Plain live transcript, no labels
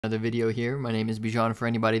Another video here. My name is Bijan for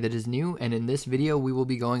anybody that is new, and in this video we will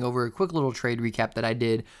be going over a quick little trade recap that I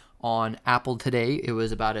did on Apple today. It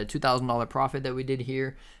was about a $2,000 profit that we did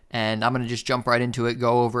here, and I'm going to just jump right into it,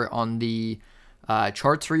 go over it on the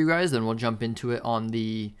charts for you guys, then we'll jump into it on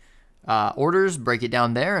the orders, break it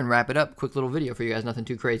down there, and wrap it up. Quick little video for you guys, nothing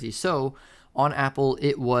too crazy. So on Apple,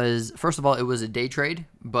 it was, first of all, it was a day trade,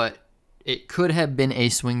 but it could have been a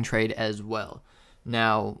swing trade as well.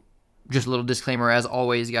 Now, just a little disclaimer, as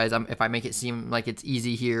always, guys. If I make it seem like it's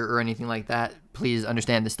easy here or anything like that, please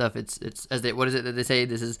understand this stuff. It's as they, what is it that they say?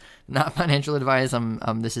 This is not financial advice.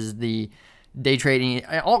 This is the day trading.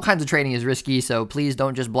 All kinds of trading is risky, so please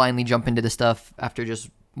don't just blindly jump into the stuff after just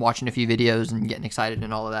watching a few videos and getting excited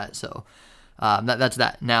and all of that. So that's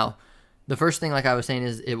that. Now, the first thing, like I was saying,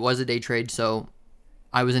 is it was a day trade, so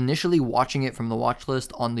I was initially watching it from the watch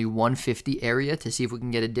list on the 150 area to see if we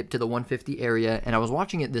can get a dip to the 150 area, and I was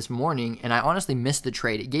watching it this morning, and I honestly missed the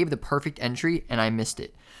trade. It gave the perfect entry, and I missed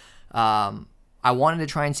it. I wanted to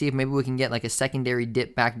try and see if maybe we can get like a secondary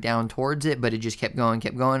dip back down towards it, but it just kept going,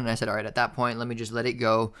 and I said, all right, at that point, let me just let it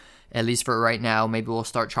go, at least for right now. Maybe we'll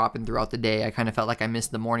start chopping throughout the day. I kind of felt like I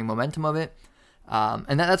missed the morning momentum of it,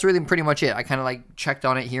 and that's really pretty much it. I kind of like checked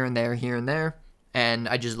on it here and there, and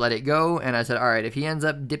I just let it go, and I said, all right, if he ends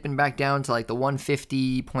up dipping back down to like the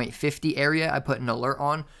 150.50 area, I put an alert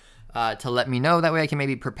on to let me know. That way I can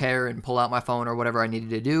maybe prepare and pull out my phone or whatever I needed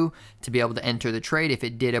to do to be able to enter the trade if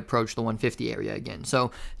it did approach the 150 area again.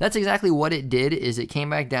 So that's exactly what it did, is it came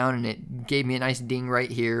back down and it gave me a nice ding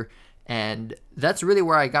right here, and that's really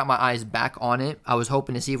where I got my eyes back on it. I was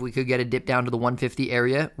hoping to see if we could get a dip down to the 150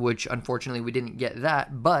 area, which unfortunately we didn't get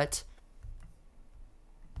that, but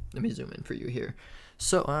let me zoom in for you here.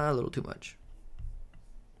 So, a little too much.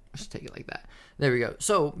 Just take it like that. There we go.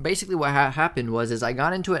 So, basically what happened was I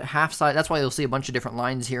got into it half side. That's why you'll see a bunch of different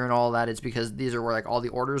lines here and all that. It's because these are where like all the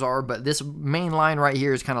orders are. But this main line right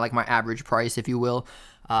here is kind of like my average price, if you will.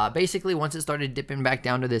 Basically, once it started dipping back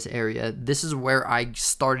down to this area, this is where I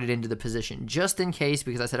started into the position. Just in case,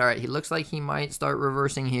 because I said, all right, he looks like he might start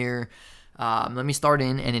reversing here. Let me start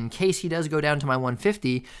in, and in case he does go down to my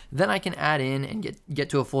 150, then I can add in and get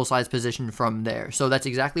to a full-size position from there. So that's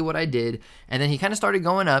exactly what I did, and then he kind of started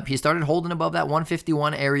going up. He started holding above that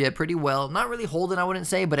 151 area pretty well. Not really holding, I wouldn't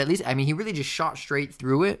say, but at least, I mean, he really just shot straight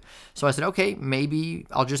through it. So I said, okay, maybe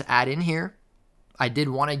I'll just add in here. I did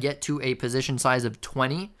want to get to a position size of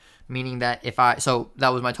 20, meaning that so that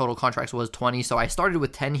was my total contracts was 20. So I started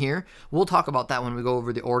with 10 here. We'll talk about that when we go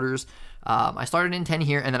over the orders. I started in 10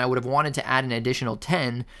 here, and then I would have wanted to add an additional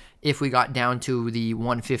 10 if we got down to the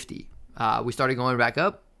 150. We started going back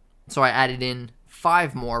up, so I added in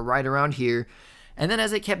 5 more right around here. And then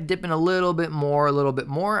as it kept dipping a little bit more,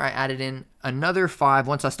 I added in another 5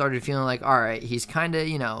 once I started feeling like, all right, he's kind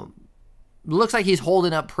of, looks like he's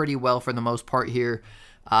holding up pretty well for the most part here.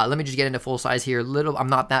 Let me just get into full size here. I'm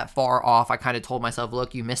not that far off. I kind of told myself,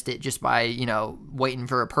 look, you missed it just by, waiting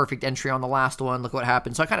for a perfect entry on the last one. Look what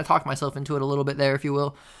happened. So I kind of talked myself into it a little bit there, if you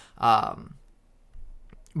will.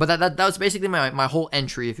 But that was basically my whole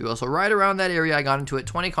entry, if you will. So right around that area, I got into it,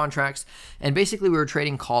 20 contracts, and basically we were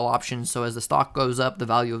trading call options. So as the stock goes up, the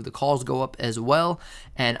value of the calls go up as well.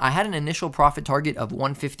 And I had an initial profit target of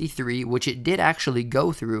 153, which it did actually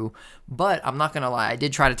go through. But I'm not going to lie, I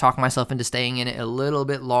did try to talk myself into staying in it a little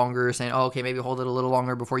bit longer, saying, oh, okay, maybe hold it a little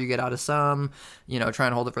longer before you get out of some, try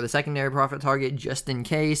and hold it for the secondary profit target just in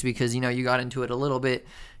case, because, you got into it a little bit,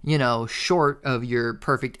 short of your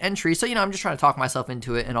perfect entry. So, I'm just trying to talk myself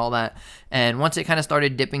into it and all that. And once it kind of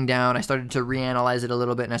started dipping down, I started to reanalyze it a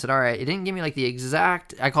little bit, and I said, all right, it didn't give me like the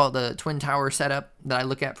exact, I call it the twin tower setup that I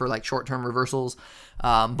look at for like short-term reversals.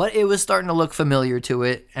 But it was starting to look familiar to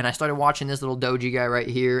it, and I started watching this little doji guy right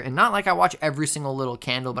here, and not like I watch every single little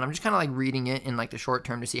candle, but I'm just kind of like reading it in like the short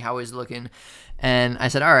term to see how he's looking. And I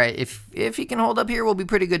said, all right, if he can hold up here, we'll be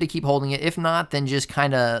pretty good to keep holding it. If not, then just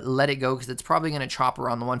kind of let it go, because it's probably going to chop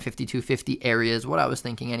around the 150-250 area is what I was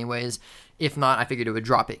thinking anyways. If not, I figured it would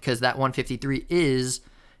drop it, because that 153 is,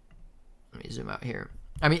 let me zoom out here.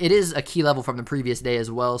 I mean, it is a key level from the previous day as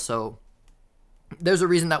well, so there's a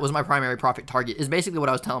reason that was my primary profit target, is basically what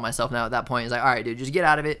I was telling myself now at that point. Is like, all right, dude, just get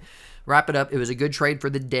out of it, wrap it up. It was a good trade for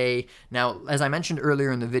the day. Now, as I mentioned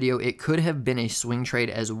earlier in the video, it could have been a swing trade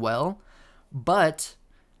as well, but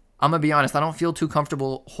I'm going to be honest, I don't feel too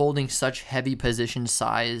comfortable holding such heavy position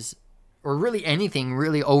size, or really anything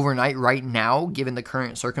really overnight right now, given the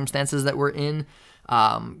current circumstances that we're in.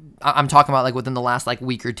 I'm talking about like within the last like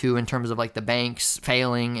week or two, in terms of like the banks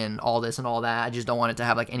failing and all this and all that. I just don't want it to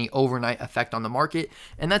have like any overnight effect on the market.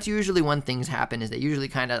 And that's usually when things happen, is they usually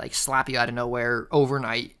kind of like slap you out of nowhere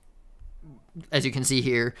overnight. as you can see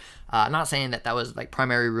here, not saying that that was like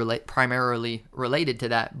primarily related to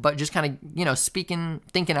that, but just kind of, you know,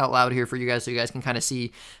 thinking out loud here for you guys, so you guys can kind of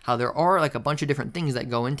see how there are like a bunch of different things that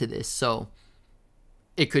go into this. So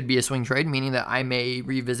it could be a swing trade, meaning that I may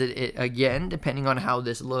revisit it again depending on how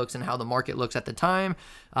this looks and how the market looks at the time.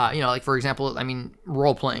 You know, like for example, I mean,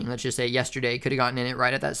 role playing, let's just say yesterday, could have gotten in it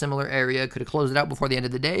right at that similar area, could have closed it out before the end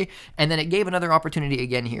of the day, and then it gave another opportunity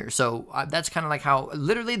again here. So that's kind of like how,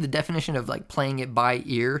 literally the definition of like playing it by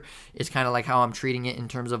ear is kind of like how I'm treating it in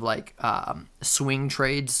terms of like swing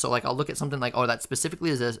trades. So like I'll look at something like, oh, that specifically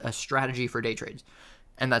is a strategy for day trades.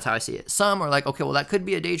 And that's how I see it. Some are like, okay, well, that could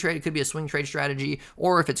be a day trade. It could be a swing trade strategy.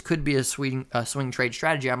 Or if it could be a swing trade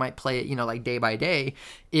strategy, I might play it, you know, like day by day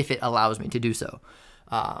if it allows me to do so.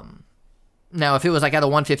 Now, if it was like at a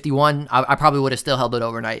 151, I probably would have still held it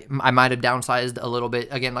overnight. I might have downsized a little bit.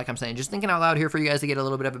 Again, like I'm saying, just thinking out loud here for you guys to get a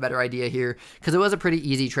little bit of a better idea here, because it was a pretty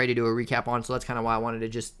easy trade to do a recap on. So that's kind of why I wanted to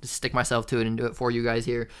just stick myself to it and do it for you guys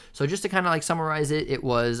here. So just to kind of like summarize it, it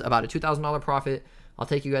was about a $2,000 profit. I'll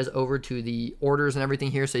take you guys over to the orders and everything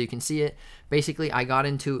here so you can see it. Basically, I got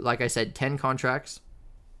into, like I said, 10 contracts.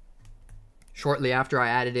 Shortly after, I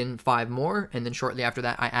added in 5 more, and then shortly after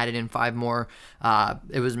that, I added in 5 more.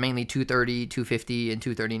 It was mainly 230, 250, and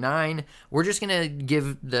 239. We're just going to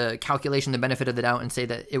give the calculation the benefit of the doubt and say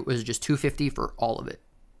that it was just 250 for all of it.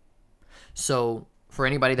 So for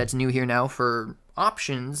anybody that's new here now, for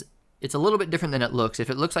options, it's a little bit different than it looks. If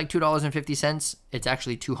it looks like $2.50, it's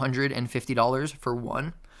actually $250 for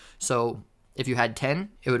one. So if you had 10,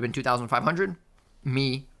 it would have been $2,500.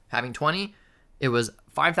 Me having 20, it was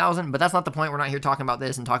 $5,000. But that's not the point. We're not here talking about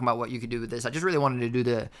this and talking about what you could do with this. I just really wanted to do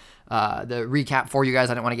the recap for you guys.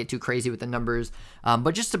 I didn't want to get too crazy with the numbers.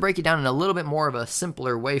 But just to break it down in a little bit more of a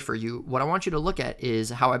simpler way for you, what I want you to look at is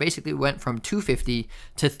how I basically went from 250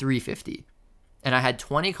 to 350. And I had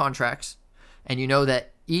 20 contracts. And you know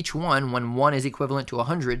that each one, when one is equivalent to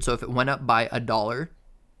 100, so if it went up by $1,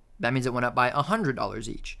 that means it went up by $100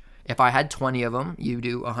 each. If I had 20 of them, you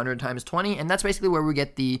do 100 times 20, and that's basically where we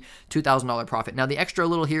get the $2,000 profit. Now, the extra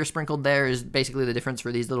little here sprinkled there is basically the difference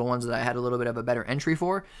for these little ones that I had a little bit of a better entry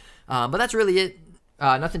for. But that's really it.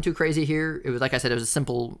 Nothing too crazy here. It was, like I said, it was a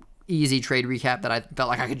simple, easy trade recap that I felt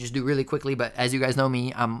like I could just do really quickly. But as you guys know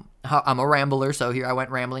me, I'm a rambler, so here I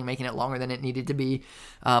went rambling, making it longer than it needed to be.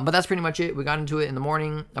 But that's pretty much it. We got into it in the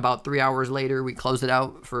morning. About 3 hours later, we closed it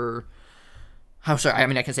out for, I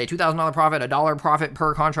can say $2,000 profit, $1 profit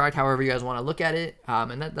per contract, however you guys want to look at it.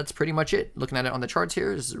 And that's pretty much it. Looking at it on the charts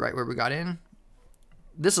here, this is right where we got in.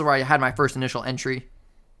 This is where I had my first initial entry.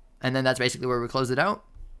 And then that's basically where we closed it out.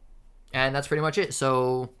 And that's pretty much it.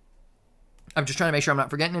 So I'm just trying to make sure I'm not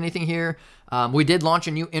forgetting anything here. We did launch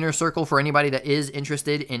a new inner circle for anybody that is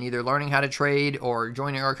interested in either learning how to trade or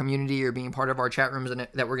joining our community or being part of our chat rooms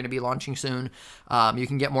that we're going to be launching soon. You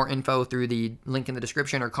can get more info through the link in the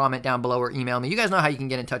description or comment down below or email me. You guys know how you can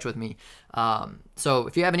get in touch with me. So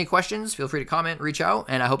if you have any questions, feel free to comment, reach out,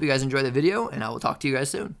 and I hope you guys enjoy the video, and I will talk to you guys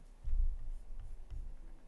soon.